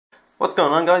What's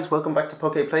going on, guys? Welcome back to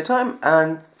Poke Playtime,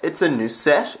 and it's a new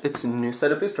set. It's a new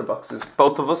set of booster boxes.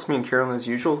 Both of us, me and Kieran as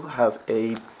usual, have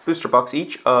a booster box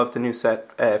each of the new set,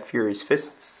 Fury's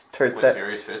Fists, third set.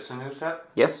 Fury's Fists a new set?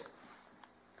 Yes.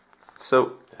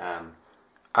 So, Damn.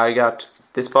 I got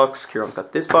this box, Kieran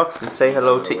got this box, and say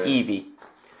hello to Evie.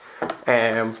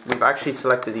 We've actually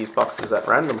selected these boxes at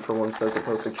random for once, as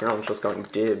opposed to Kieran just going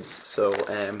dibs. So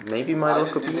maybe my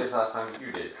luck could be. I didn't do this last time.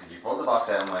 You did, because you pulled the box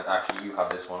out and went, actually, you have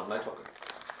this one, and I took it.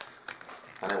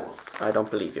 And I won. I don't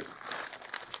believe you.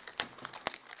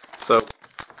 So,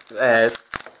 as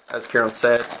Kieran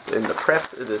said in the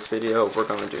prep of this video, we're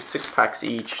going to do 6 packs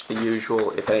each. The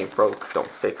usual, if it ain't broke, don't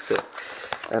fix it,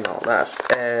 and all that.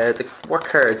 What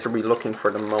cards are we looking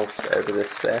for the most out of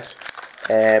this set?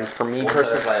 For me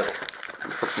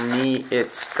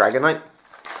it's Dragonite.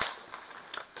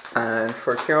 And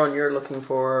for Kieran, you're looking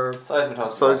for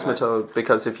Seismitoad,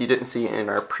 because if you didn't see it in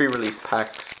our pre-release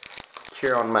packs,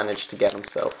 Kieran managed to get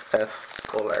himself a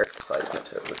full art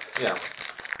Seismitoad. Yeah,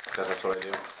 because that's what I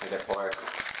do. I get full art.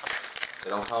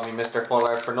 They don't call me Mr. Full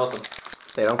Art for nothing.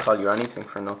 They don't call you anything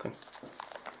for nothing.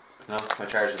 No, my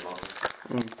charge is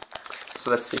nothing. So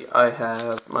let's see, I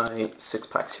have my 6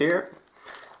 packs here.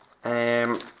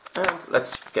 And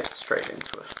let's get straight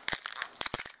into it.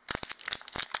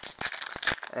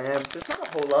 There's not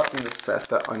a whole lot in this set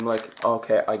that I'm like,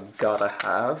 okay, I gotta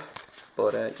have.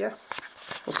 But yeah,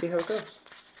 we'll see how it goes.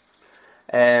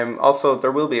 Also,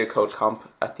 there will be a code comp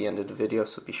at the end of the video,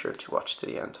 so be sure to watch to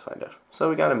the end to find out. So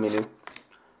we got a Minu,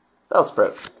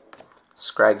 Bellsprout,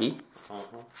 Scraggy,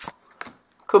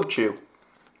 Cubchoo,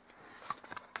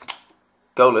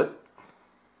 Golett.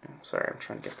 Sorry, I'm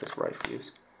trying to get this right for you.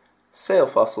 Sail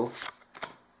Fossil,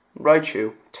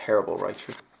 Raichu, terrible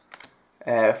Raichu,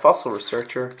 Fossil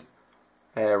Researcher,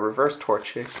 Reverse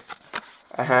Torchic,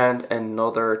 and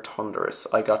another Thundurus.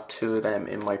 I got 2 of them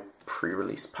in my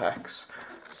pre-release packs,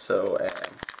 so Very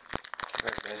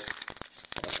good.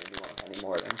 I don't really want any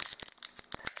more of them.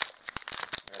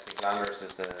 I think Landorus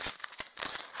is the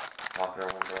popular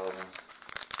one for all of them.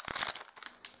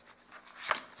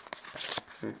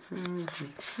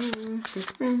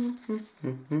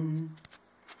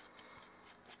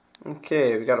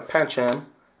 Okay, we got a Pancham,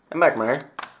 a Magmar,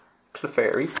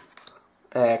 Clefairy,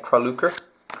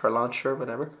 Cralauncher,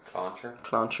 whatever.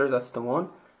 Clauncher, that's the one.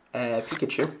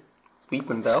 Pikachu,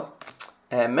 Weepinbell,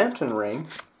 Mountain Ring.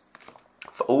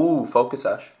 Focus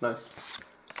Ash, nice.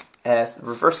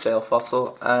 Reverse Sail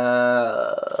Fossil,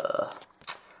 the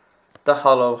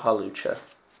Hollow Hawlucha.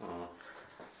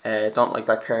 Don't like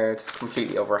that card. It's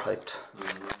completely overhyped.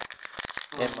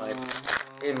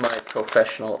 In my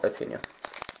professional opinion.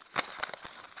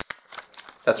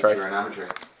 That's right. You're an amateur.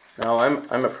 No,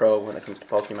 I'm a pro when it comes to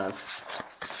Pokemon.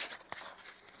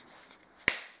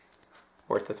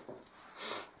 Worth it.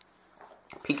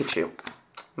 Pikachu,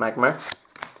 Magmar,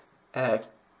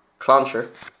 Clauncher,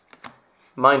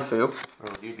 Mindfu,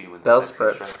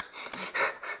 Bellsprout,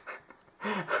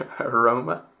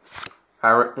 Aroma.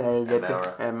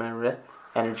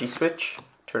 Energy Switch,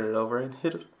 turn it over and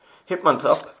hit it.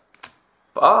 Hitmontop,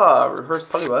 Reverse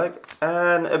Poliwag,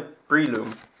 and a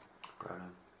Breloom.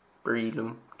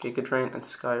 Giga Drain, and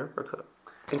Sky Uppercut.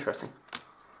 Interesting.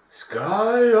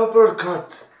 Sky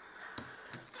Uppercut!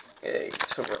 Okay,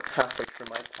 so we're halfway through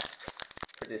my packs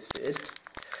for this vid.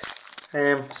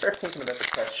 Start thinking about the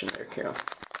question there, Kieran.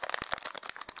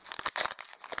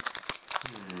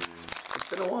 It's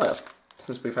been a while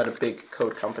since we've had a big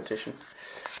code competition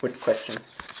with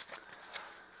questions.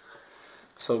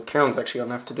 So Kieran's actually going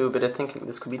to have to do a bit of thinking.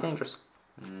 This could be dangerous.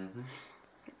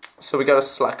 So we got a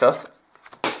Slakoth,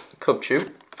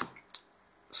 Cubchoo,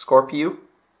 Scorpio,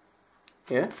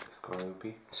 yeah,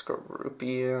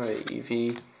 Scorupia,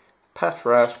 Eevee,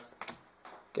 Patrat,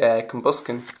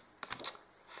 Combuskin,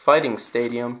 Fighting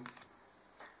Stadium,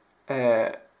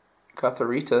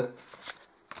 Cotharita,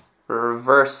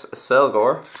 Reverse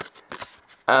Selgor,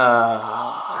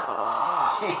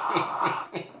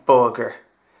 Bugger,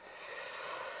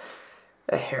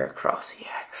 a Heracross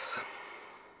EX.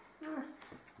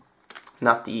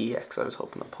 Not the EX I was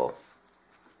hoping to pull.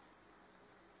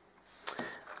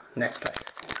 Next pack. Do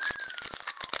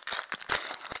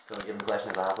you want to give him the question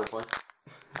at the halfway point?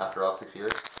 After all 6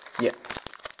 years? Yeah.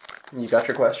 You got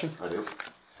your question? I do.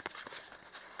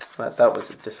 That was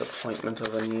a disappointment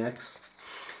of an EX.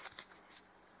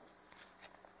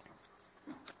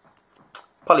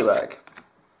 Poliwag,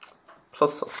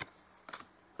 Plusle,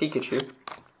 Pikachu,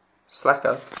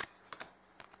 Slakoth,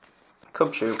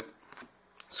 Cubchoo,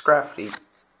 Scrafty,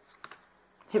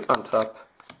 Hitmontop,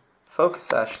 Focus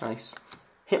Sash, nice,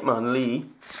 Hitmonlee,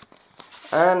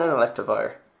 and an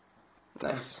Electivire.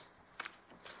 Nice.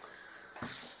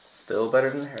 Still better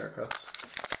than Heracross.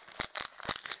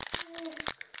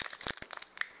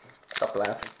 Stop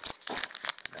laughing.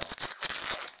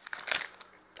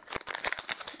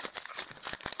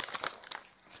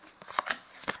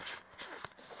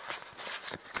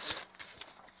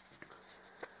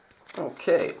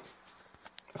 Okay,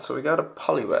 so we got a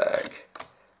Poliwag,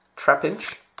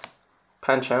 Trapinch,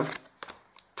 Pancham,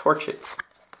 Torchic,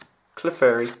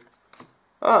 Clefairy,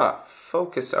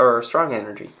 Focus or Strong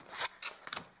Energy,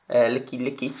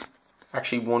 Licky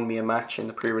actually won me a match in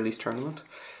the pre-release tournament.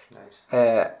 Nice.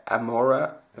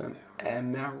 Amora,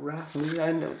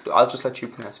 I'll just let you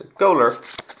pronounce it. Golurk,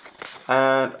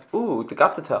 and the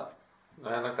Gothitelle.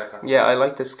 I like that card. Yeah, I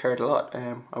like this card a lot.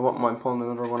 I won't mind pulling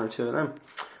another one or two of them.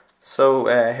 So,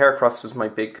 Heracross was my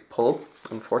big pull,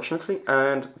 unfortunately.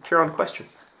 And Kieran, question.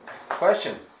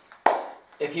 Question.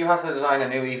 If you have to design a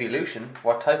new evolution,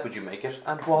 what type would you make it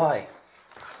and why?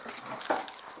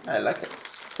 I like it.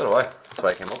 So do I. That's why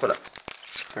I came up with it.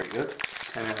 Very good.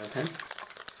 10 out of 10.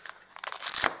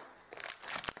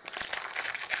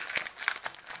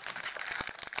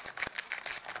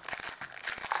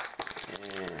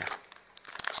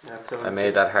 I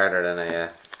made that harder than I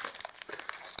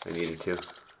needed to.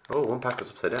 Oh, one pack was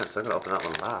upside down, so I'm going to open that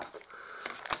one last.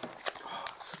 Oh,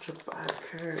 it's such a bad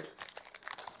card.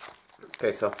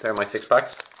 Okay, so there are my 6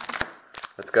 packs.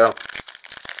 Let's go.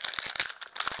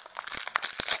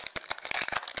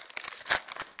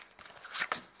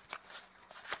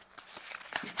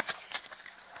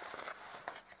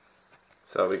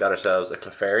 So we got ourselves a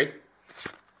Clefairy,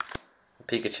 a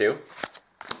Pikachu,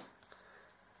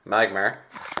 Magmar,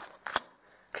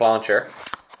 Clauncher,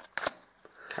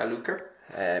 Kaluker,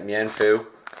 Mienfoo,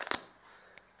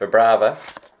 Vibrava,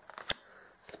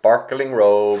 Sparkling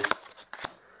Robe,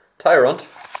 Tyrant,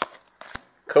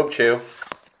 Cubchoo,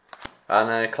 and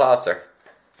a Clotzer.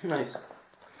 Nice.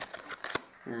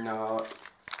 No.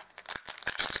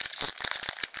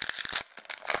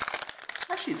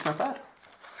 Actually, it's not bad.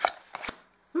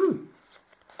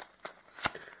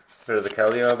 Bit of the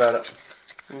Keldeo about it.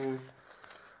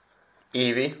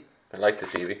 Eevee. I like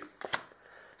this Eevee.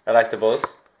 I like the Buzz.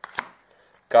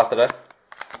 Gothita.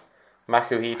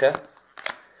 Makuhita.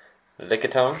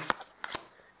 Lickitung.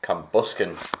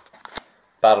 Combuskin.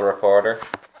 Battle Reporter.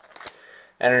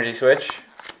 Energy Switch.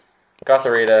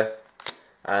 Gothorita.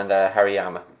 And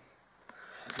Hariyama.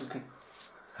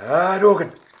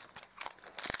 Dogen.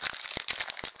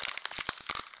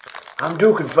 I'm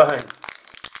Dukin fine.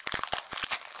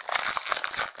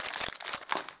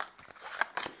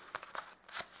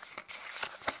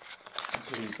 I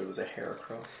believe it was a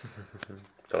Heracross.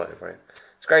 Delighted for you.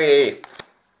 Scraggy.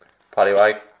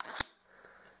 Poliwag.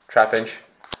 Trapinch.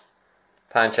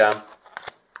 Pancham.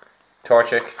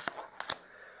 Torchic.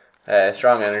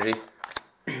 Strong Energy.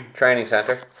 Training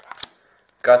Center.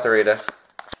 Gothorita.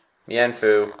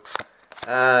 Mienfoo.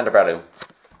 And a Breloom.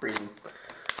 Breathing.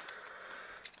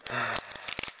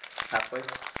 Halfway.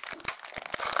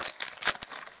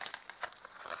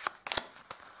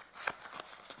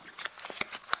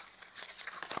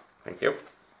 Thank you.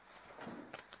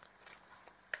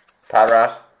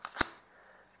 Padrat.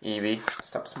 Eevee.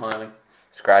 Stop smiling.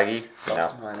 Scraggy. Stop No,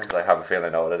 smiling. because I have a feeling I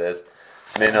know what it is.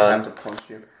 I have Minun. to punch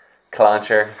you.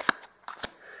 Clauncher.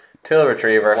 Till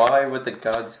Retriever. Why would the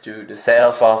gods do this?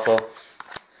 Sail Fossil.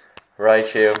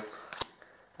 Raichu.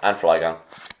 And Flygon.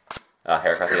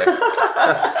 Haircut. Yeah.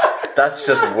 That's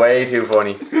just way too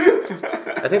funny.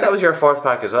 I think that was your 4th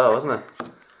pack as well, wasn't it?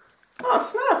 Oh,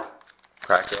 snap!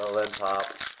 Crackle and Pop.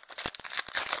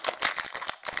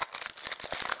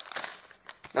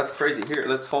 That's crazy. Here,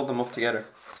 let's hold them up together.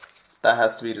 That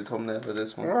has to be the thumbnail for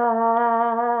this one.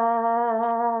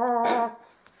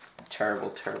 Terrible,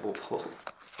 terrible pull.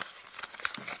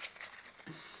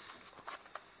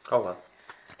 Oh well.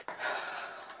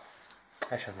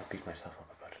 I shall not beat myself up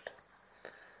about it.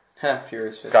 Ha,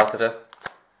 Furious Fit. Gothita.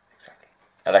 Exactly.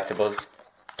 Electabuzz.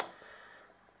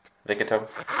 Lickitung.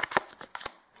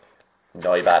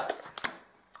 Noibat.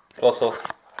 Flussel.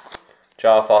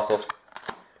 Jaw Fossil.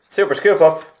 Super Scoop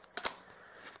Up.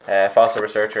 Fossil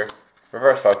Researcher.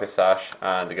 Reverse Focus Sash.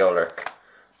 And the Golurk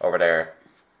over there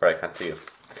where I can't see you.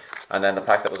 And then the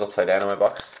pack that was upside down in my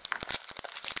box.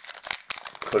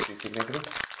 Could be significant.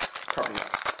 Probably not.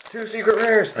 2 secret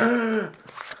rares! I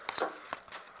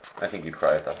think you'd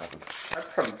cry if that happened. I'd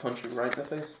probably punch you right in the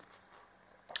face.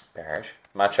 Bearish.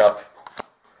 Matchup.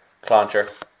 Clauncher.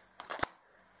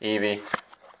 Eevee.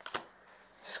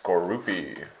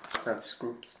 Skorupi. That's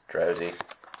scoops. Drowsy.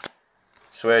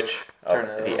 Switch. Turn Of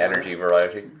it the over. energy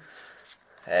variety.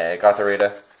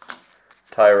 Gothorita.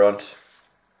 Tyrant.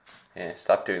 Yeah,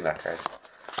 stop doing that card.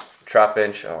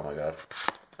 Trapinch. Oh my god.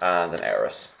 And an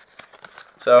Eris.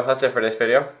 So that's it for this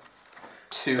video.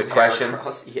 2 The question-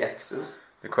 Heracross EXs.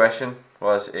 The question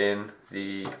was in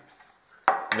the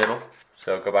middle,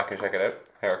 so go back and check it out.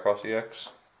 Heracross EX.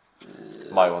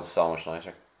 My one's so much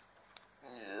nicer.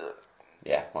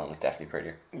 Yeah, mine was definitely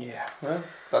prettier. Yeah, well,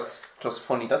 that's just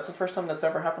funny. That's the first time that's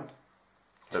ever happened.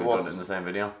 So To we've us. done it in the same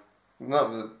video.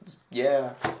 No,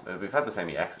 yeah. We've had the same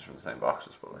EXs from the same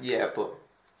boxes, but like, Yeah, but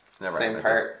never same ended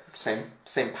part,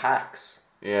 same packs.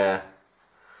 up. Yeah.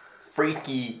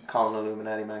 Freaky Colin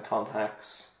Illuminati Man, Colin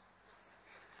Hacks.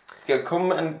 Yeah,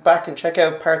 come and back and check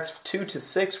out parts 2 to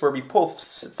 6 where we pull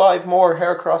 5 more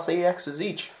Heracross AXs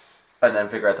each. And then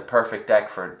figure out the perfect deck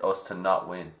for us to not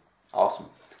win. Awesome.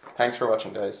 Thanks for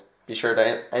watching, guys. Be sure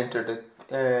to enter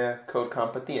the code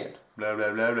comp at the end. Blah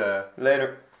blah blah blah.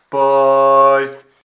 Later. Bye.